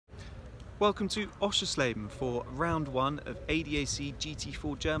Welcome to Oschersleben for round one of ADAC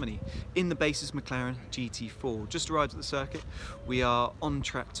GT4 Germany in the basis McLaren GT4. Just arrived at the circuit. We are on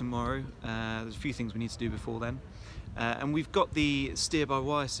track tomorrow. There's a few things we need to do before then. And we've got the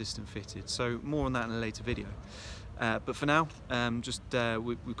steer-by-wire system fitted, so more on that in a later video. But for now,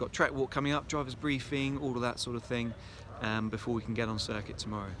 we've got track walk coming up, driver's briefing, all of that sort of thing, before we can get on circuit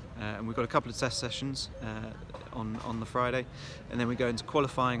tomorrow. And we've got a couple of test sessions on the Friday, and then we go into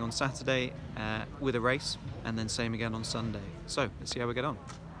qualifying on Saturday with a race, and then same again on Sunday. So let's see how we get on.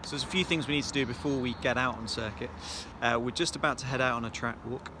 So there's a few things we need to do before we get out on circuit. We're just about to head out on a track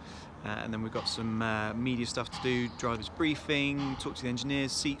walk. And then we've got some media stuff to do, driver's briefing, talk to the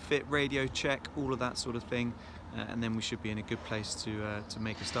engineers, seat fit, radio check, all of that sort of thing. And then we should be in a good place to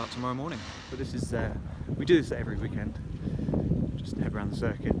make a start tomorrow morning. But this is, we do this every weekend. Just head around the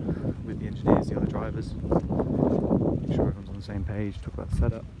circuit with the engineers, the other drivers. Make sure everyone's on the same page, talk about the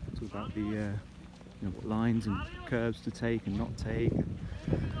setup, talk about the, what lines and curves to take and not take,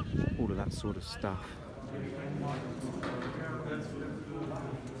 and all of that sort of stuff.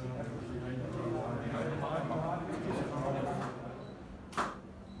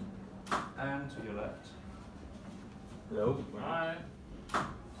 And to your left. Hello. Hi.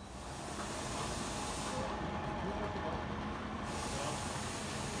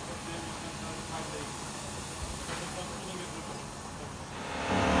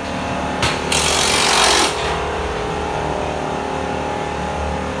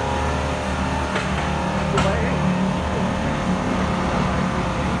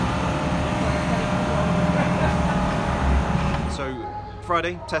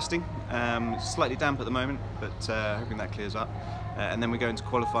 Friday, testing. It's slightly damp at the moment, but hoping that clears up. And then we go into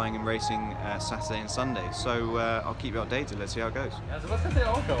qualifying and racing Saturday and Sunday. So I'll keep you updated. Let's see how it goes. Ja, sowas kannst du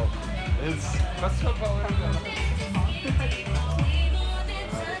ja auch kaufen. Was für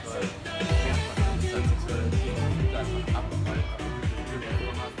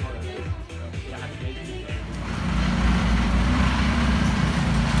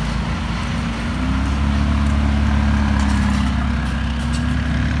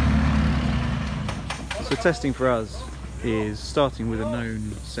So testing for us is starting with a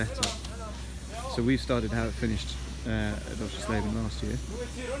known setup. So we've started how it finished at Oschersleben last year.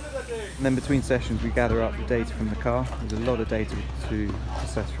 And then between sessions we gather up the data from the car. There's a lot of data to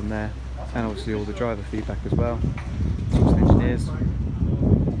assess from there. And obviously all the driver feedback as well. Talk to the engineers.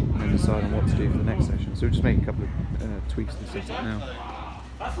 And then decide on what to do for the next session. So we'll just make a couple of tweaks to the setup now.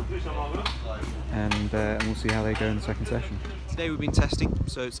 And we'll see how they go in the second session. Today we've been testing,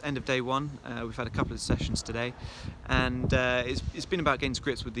 so it's end of day one. We've had a couple of sessions today, and it's been about getting to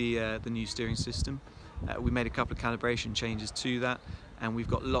grips with the new steering system. We made a couple of calibration changes to that, and we've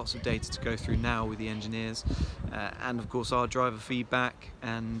got lots of data to go through now with the engineers, and of course our driver feedback,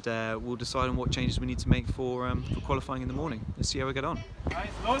 and we'll decide on what changes we need to make for qualifying in the morning. Let's see how we get on.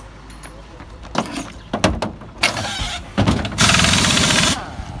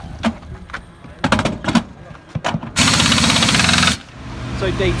 So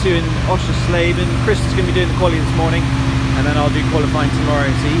day two in Oschersleben. Chris is going to be doing the quali this morning, and then I'll do qualifying tomorrow.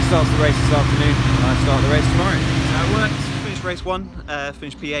 So he starts the race this afternoon, and I start the race tomorrow. So it worked. Finished race one,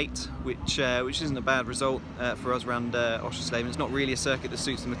 finished P8, which isn't a bad result for us around Oschersleben. It's not really a circuit that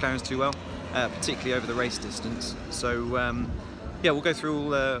suits the McLarens too well, particularly over the race distance. So yeah, we'll go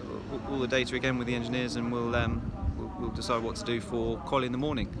through all the data again with the engineers, and we'll decide what to do for quali in the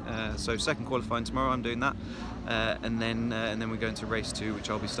morning. So second qualifying tomorrow, I'm doing that, and then we go into race 2, which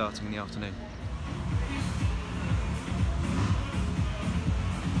I'll be starting in the afternoon.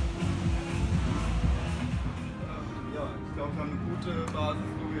 Ja, ich glaube, wir haben eine gute Basis,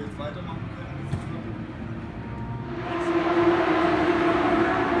 wo wir jetzt weitermachen können.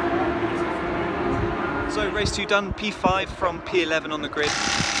 So race 2 done, P5 from P11 on the grid.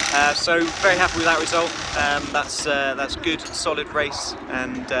 So very happy with that result. That's good, solid race,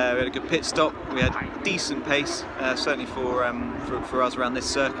 and we had a good pit stop. We had decent pace, certainly for us around this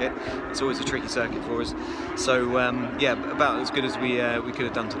circuit. It's always a tricky circuit for us. So yeah, about as good as we could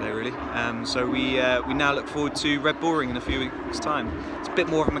have done today, really. So we now look forward to Red Bull Ring in a few weeks' time. It's a bit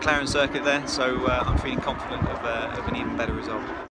more of a McLaren circuit there, so I'm feeling confident of an even better result.